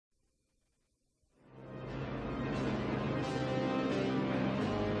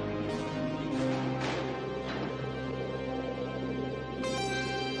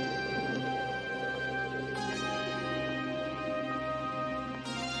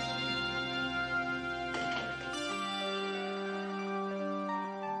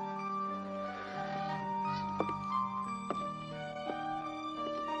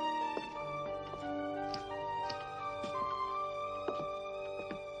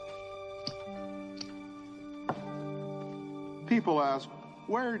People ask,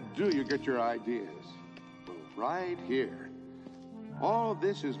 where do you get your ideas? Well, right here. All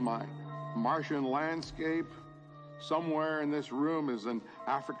this is my Martian landscape. Somewhere in this room is an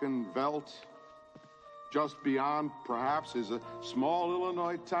African veldt. Just beyond, perhaps, is a small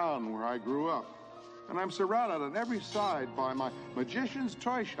Illinois town where I grew up. And I'm surrounded on every side by my magician's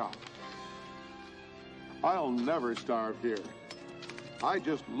toy shop. I'll never starve here. I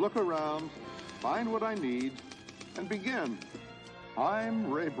just look around, find what I need, and begin. I'm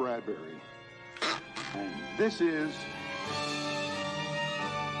Ray Bradbury. And this is...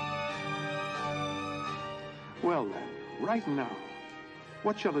 Well then, right now,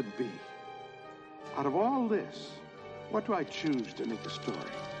 what shall it be? Out of all this, what do I choose to make a story?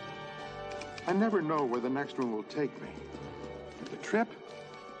 I never know where the next one will take me. But the trip,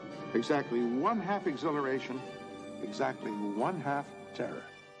 exactly 1/2 exhilaration, exactly 1/2 terror.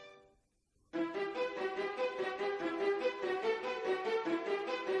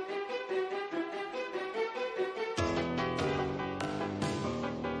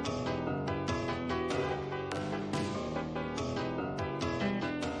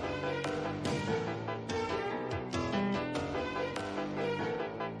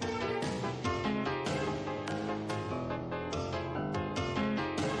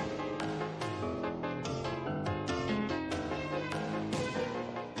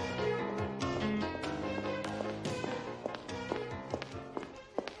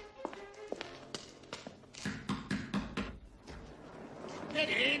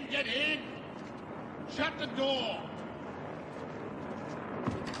 Get in! Shut the door!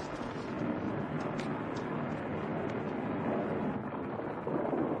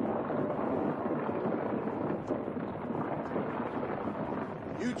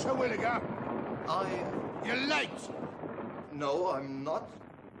 You Terwilliger? You're late! No, I'm not.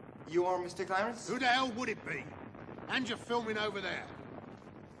 You are Mr. Clarence? Who the hell would it be? And you're filming over there.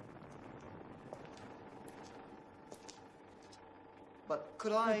 But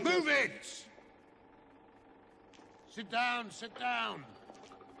could I... Move it! Sit down, sit down.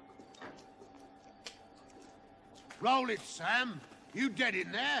 Roll it, Sam. You dead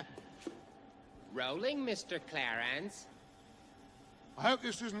in there? Rolling, Mr. Clarence. I hope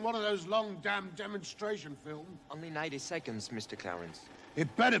this isn't one of those long damn demonstration films. Only 90 seconds, Mr. Clarence.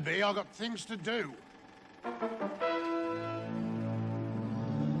 It better be. I've got things to do.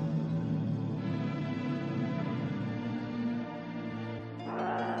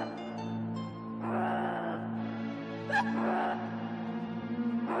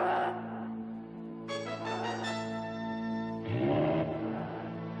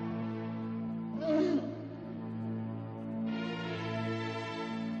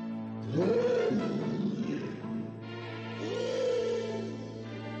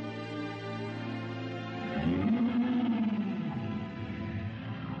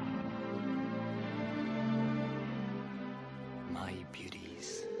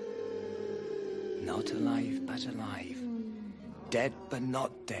 Not alive, but alive. Dead, but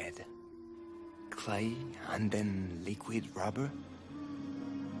not dead. Clay, and then liquid rubber?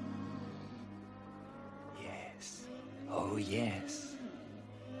 Yes. Oh, yes.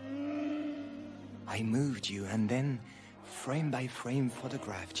 I moved you, and then, frame by frame,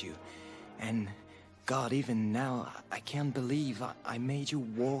 photographed you. And, God, even now, I can't believe I made you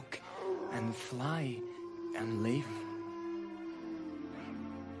walk, and fly, and live.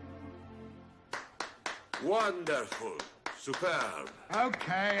 Wonderful. Superb.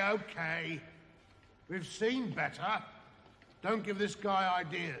 Okay. We've seen better. Don't give this guy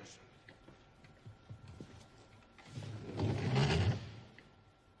ideas.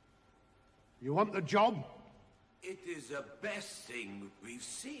 You want the job? It is the best thing we've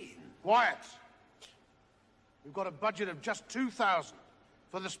seen. Quiet. We've got a budget of just 2,000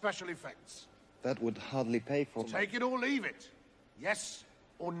 for the special effects. That would hardly pay for... Take it or leave it. Yes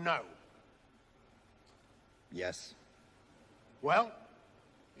or no? Yes. Well,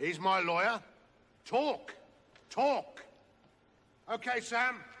 he's my lawyer. Talk. Okay,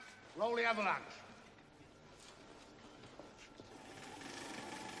 Sam, roll the avalanche.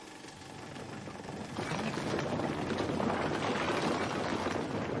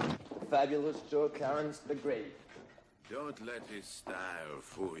 Fabulous Joe Clarence the Great. Don't let his style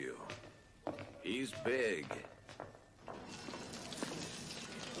fool you. He's big.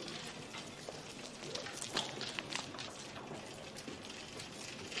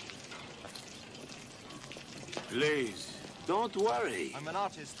 Please, don't worry. I'm an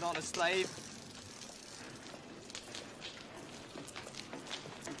artist, not a slave.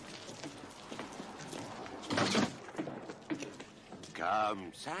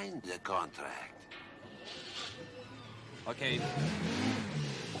 Come, sign the contract. Okay.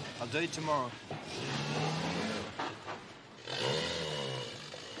 I'll do it tomorrow.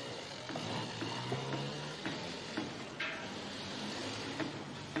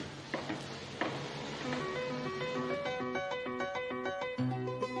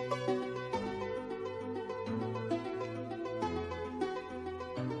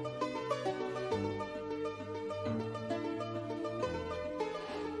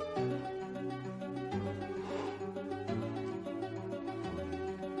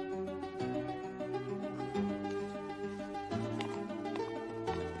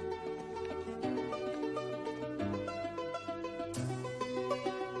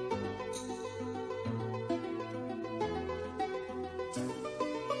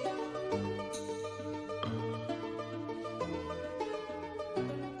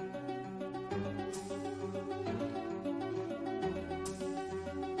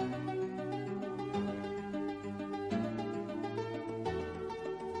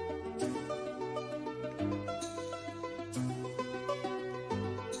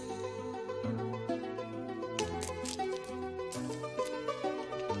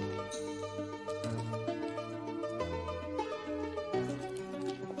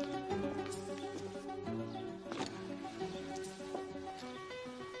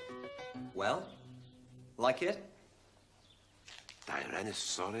 Well, like it?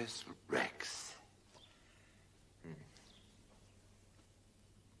 Tyrannosaurus Rex.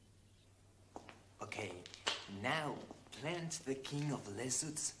 Okay, now plant the king of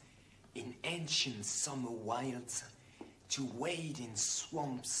lizards in ancient summer wilds to wade in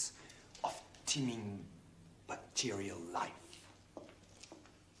swamps of teeming bacterial life.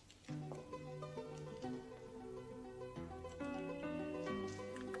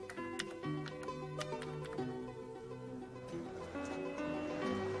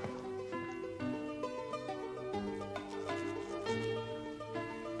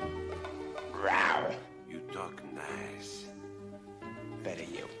 You talk nice. Better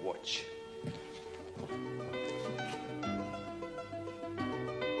yet, watch.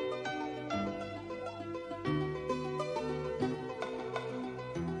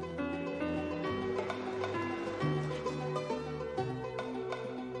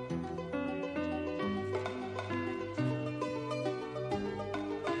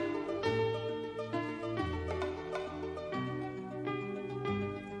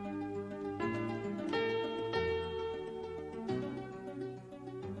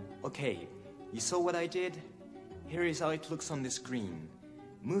 Okay, you saw what I did? Here is how it looks on the screen.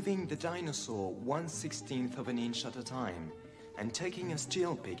 Moving the dinosaur 1/16th of an inch at a time, and taking a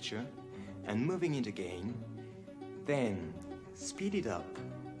still picture, and moving it again, then speed it up,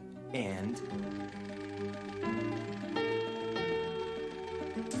 and...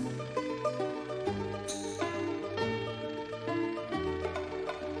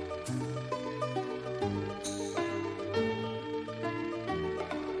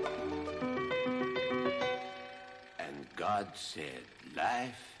 God said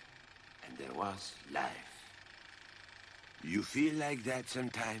life, and there was life. You feel like that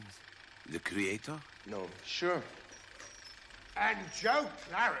sometimes, the Creator? No, sure. And Joe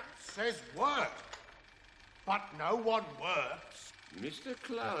Clarence says work. But no one works. Mr.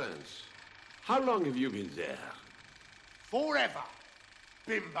 Clarence, how long have you been there? Forever,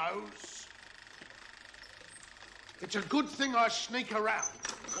 bimbos. It's a good thing I sneak around,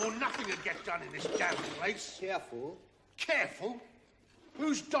 or nothing would get done in this damn place. Careful. Careful?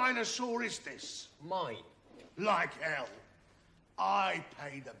 Whose dinosaur is this? Mine. Like hell. I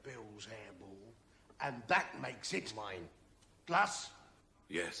pay the bills, Hairball, and that makes it... Mine. Plus,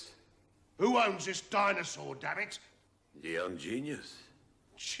 Yes, who owns this dinosaur, damn it? the young genius.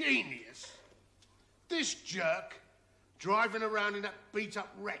 Genius. This jerk, driving around in that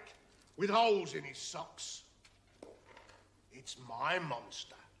beat-up wreck with holes in his socks. It's my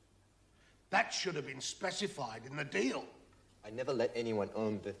monster. That should have been specified in the deal. I never let anyone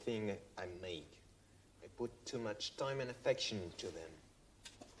own the thing I make. I put too much time and affection into them.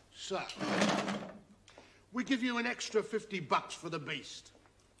 So, we give you an extra $50 for the beast.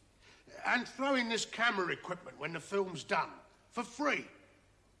 And throw in this camera equipment when the film's done, for free.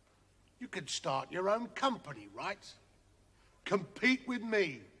 You could start your own company, right? Compete with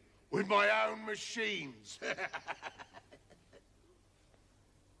me, with my own machines.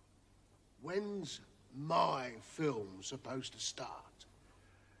 When's my film supposed to start?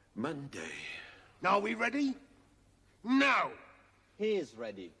 Monday. Are we ready? No! He's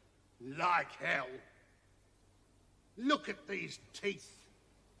ready. Like hell. Look at these teeth.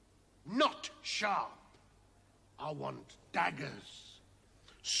 Not sharp. I want daggers,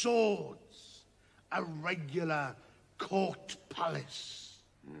 swords, a regular Court Palace.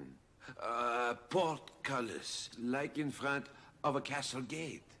 Portcullis, like in front of a castle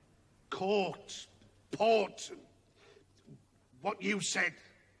gate. Court, port, what you said.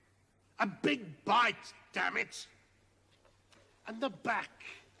 A big bite, damn it. And the back.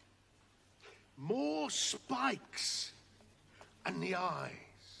 More spikes. And the eyes.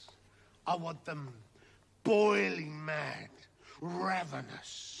 I want them boiling mad,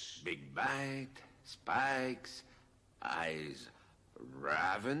 ravenous. Big bite, spikes, eyes,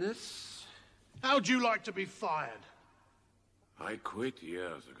 ravenous? How'd you like to be fired? I quit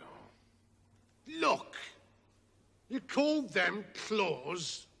years ago. Look, you called them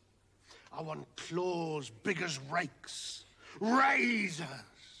claws. I want claws big as rakes, razors.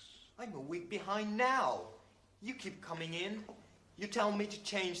 I'm a week behind now. You keep coming in. You tell me to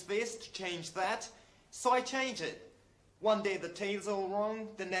change this, to change that, so I change it. One day the tail's all wrong,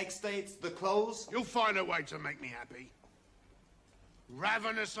 the next day it's the clothes. You'll find a way to make me happy.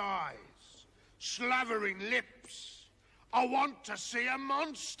 Ravenous eyes, slavering lips. I want to see a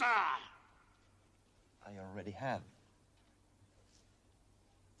monster. I already have.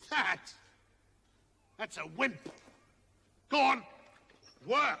 That's a wimp. Go on,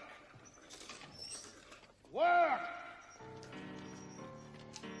 work. Work!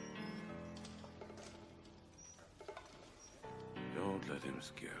 Don't let him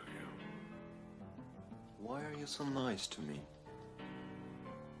scare you. Why are you so nice to me?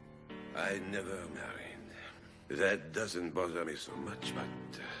 I never married. That doesn't bother me so much,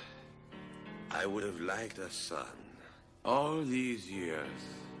 but I would have liked a son. All these years,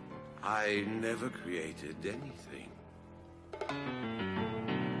 I never created anything.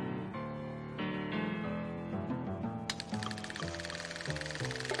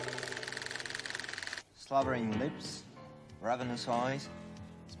 Slavering lips, ravenous eyes,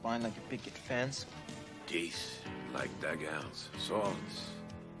 spine like a picket fence. Teeth like daggers, swords,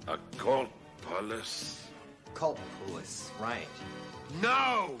 a court palace. Corpulus, right.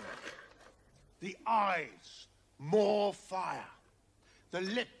 No! The eyes, more fire. The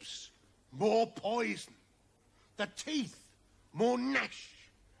lips, more poison. The teeth, more gnash,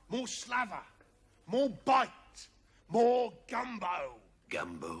 more slaver, more bite, more gumbo.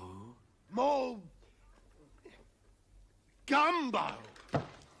 Gumbo? More... gumbo.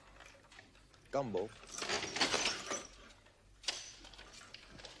 Gumbo.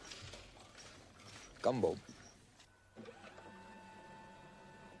 Gumbo.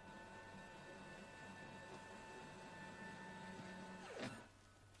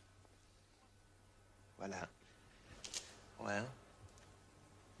 Voilà. Well?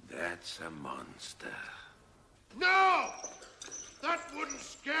 That's a monster. No! That wouldn't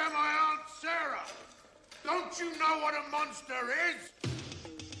scare my Aunt Sarah. Don't you know what a monster is?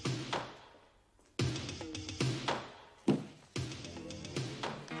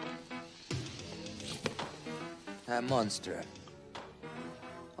 A monster.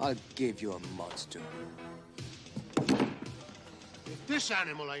 I'll give you a monster. If this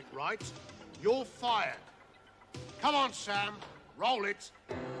animal ain't right, you're fired. Come on, Sam. Roll it.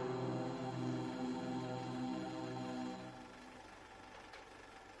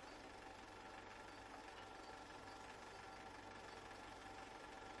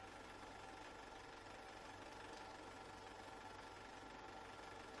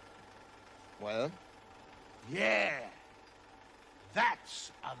 Well? Yeah.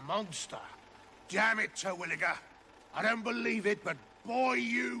 That's a monster. Damn it, Terwilliger. I don't believe it, but boy,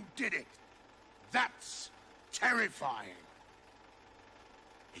 you did it. That's terrifying.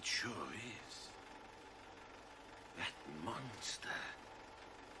 It sure is. That monster.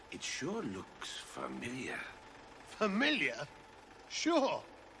 It sure looks familiar. Familiar? Sure.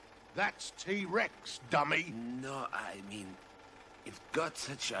 That's T-Rex, dummy. No, I mean, it got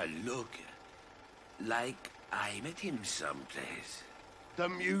such a look. Like I met him someplace. The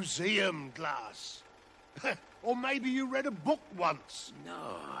museum glass. Or maybe you read a book once.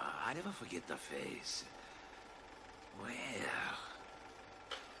 No, I never forget the face. Well...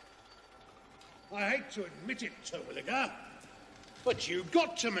 I hate to admit it, Terwilliger, but you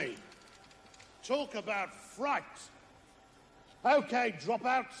got to me. Talk about fright. Okay,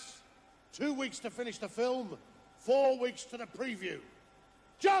 dropouts. 2 weeks to finish the film, 4 weeks to the preview.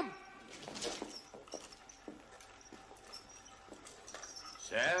 Jump!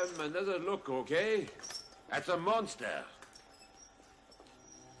 Sam, another look, okay? That's a monster.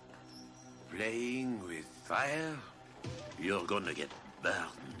 Playing with fire? You're gonna get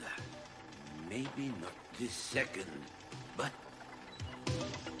burned. Maybe not this second, but...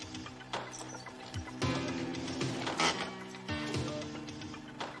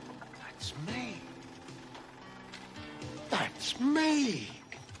 That's me. That's me.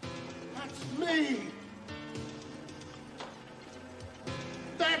 That's me.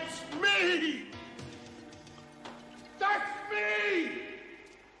 That's me. That's me.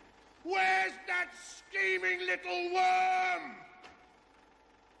 Where's that scheming little worm?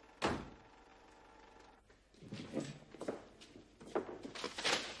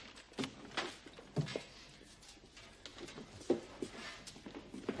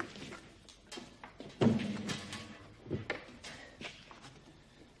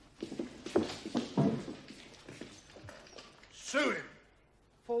 Sue him.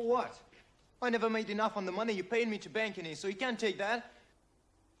 For what? I never made enough on the money you paid me to bank in it, so you can't take that.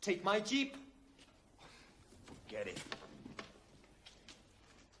 Take my Jeep. Forget it.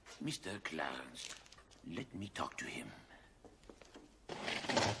 Mr. Clarence, let me talk to him.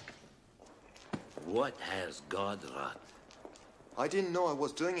 What has God wrought? I didn't know I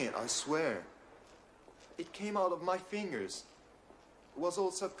was doing it, I swear. It came out of my fingers. It was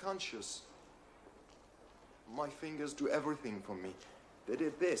all subconscious. My fingers do everything for me. They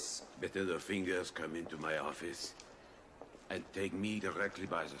did this. Better the fingers come into my office and take me directly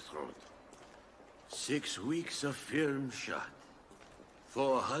by the throat. 6 weeks of film shot.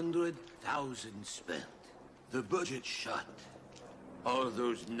 400,000 spent. The budget shot. All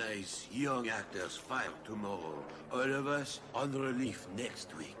those nice young actors fired tomorrow. All of us on relief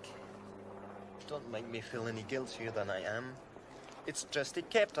next week. Don't make me feel any guiltier than I am. It's just it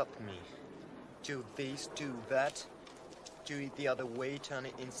kept up me. Do this, do that. Do it the other way, turn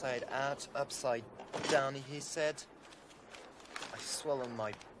it inside out, upside down, he said. I swallowed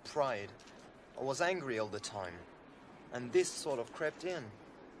my pride. I was angry all the time. And this sort of crept in.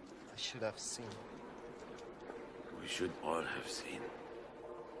 I should have seen. We should all have seen.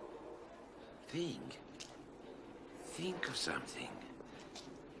 Think of something.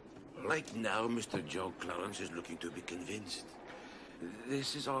 Right now, Mr. Joe Clarence is looking to be convinced.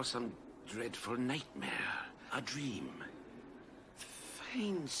 This is all some dreadful nightmare, a dream.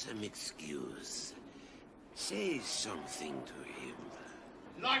 Find some excuse. Say something to him.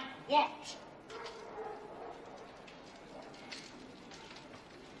 Like what?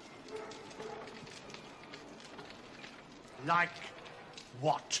 Like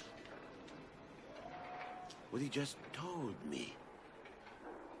what? What he just told me.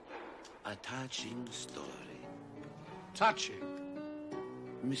 A touching story. Touching?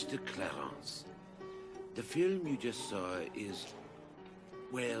 Mr. Clarence, the film you just saw is,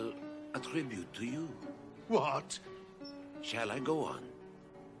 well, a tribute to you. What? Shall I go on?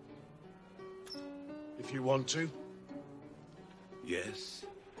 If you want to. Yes,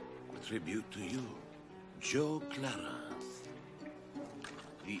 a tribute to you, Joe Clarence,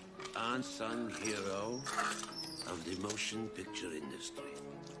 the unsung hero of the motion picture industry.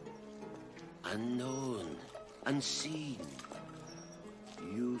 Unknown, unseen.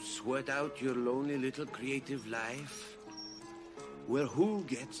 You sweat out your lonely little creative life. Well, who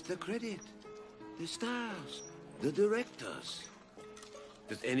gets the credit? The stars, the directors.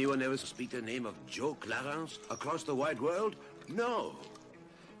 Does anyone ever speak the name of Joe Clarence across the wide world? No.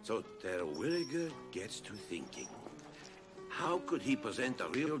 So Terwilliger gets to thinking. How could he present a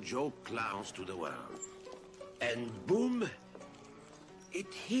real Joe Clarence to the world? And boom,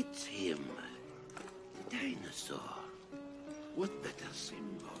 it hits him. Dinosaur. What better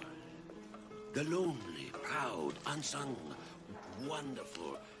symbol? The lonely, proud, unsung,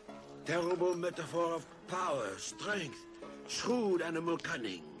 wonderful, terrible metaphor of power, strength, shrewd animal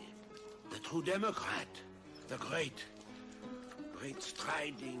cunning. The true Democrat. The great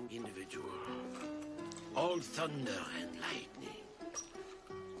striding individual. All thunder and lightning.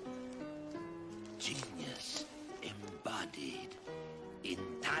 Genius embodied in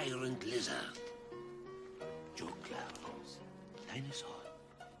tyrant lizard. Joe Clarence. Dinosaur.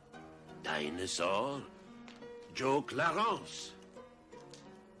 Dinosaur. Joe Clarence.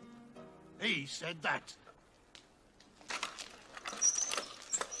 He said that.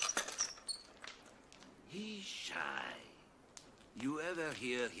 He's shy. You ever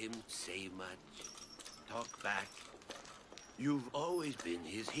hear him say much? Talk back? You've always been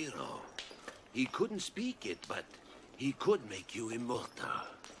his hero. He couldn't speak it, but he could make you immortal.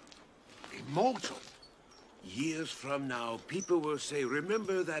 Immortal? Years from now, people will say,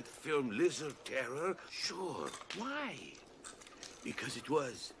 remember that film Lizard Terror? Sure. Why? Because it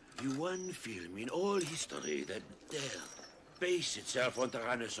was the one film in all history that dared base itself on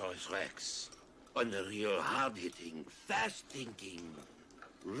Tyrannosaurus Rex. On a real hard-hitting, fast-thinking,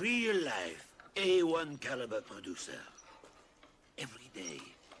 real-life, A1 caliber producer. Every day,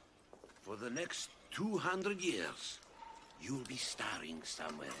 for the next 200 years, you'll be starring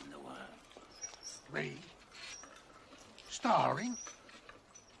somewhere in the world. Me? Starring?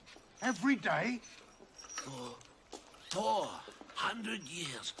 Every day? For 400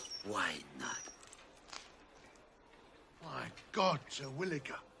 years. Why not? My God,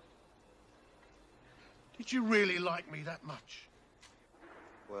 Terwilliger. Did you really like me that much?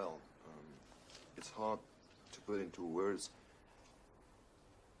 Well, it's hard to put into words.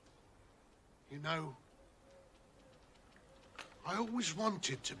 You know, I always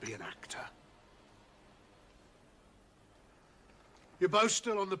wanted to be an actor. You're both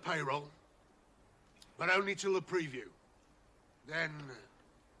still on the payroll, but only till the preview. Then,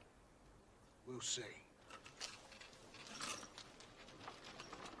 we'll see.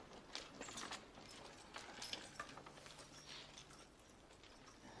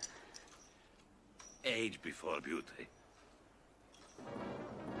 Age before beauty.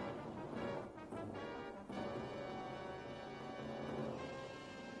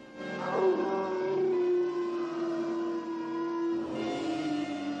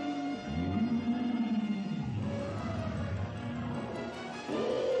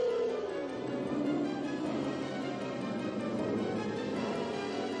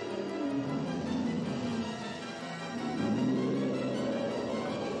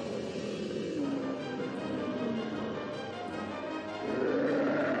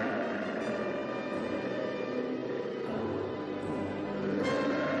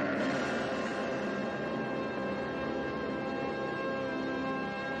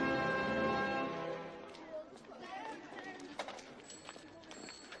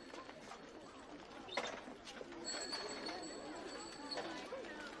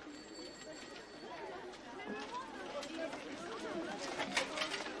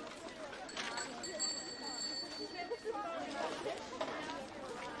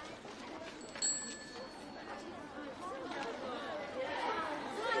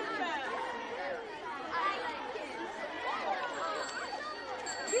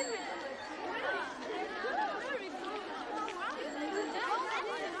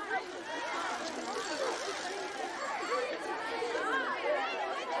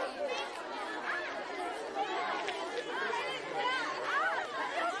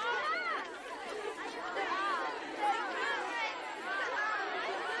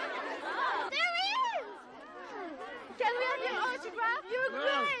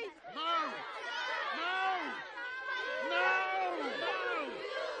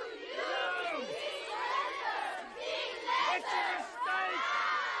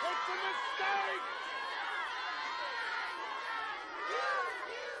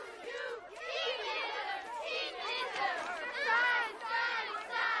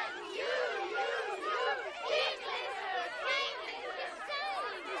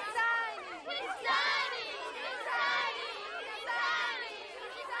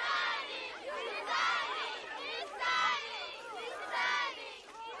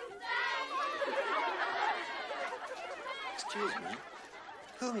 Excuse me,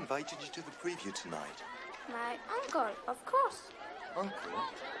 who invited you to the preview tonight? My uncle, of course. Uncle?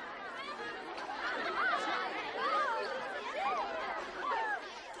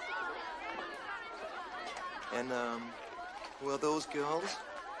 And, who are those girls?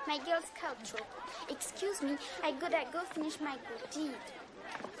 My Girl Scout troop. Excuse me, I gotta go finish my good deed.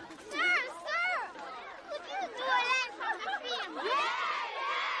 Sir! Could you do a line from the film?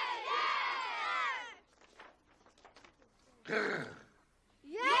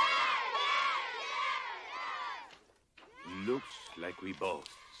 Looks like we both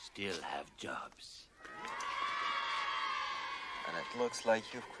still have jobs. And it looks like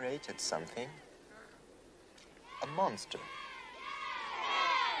you've created something. A monster.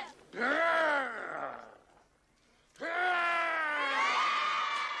 Yeah!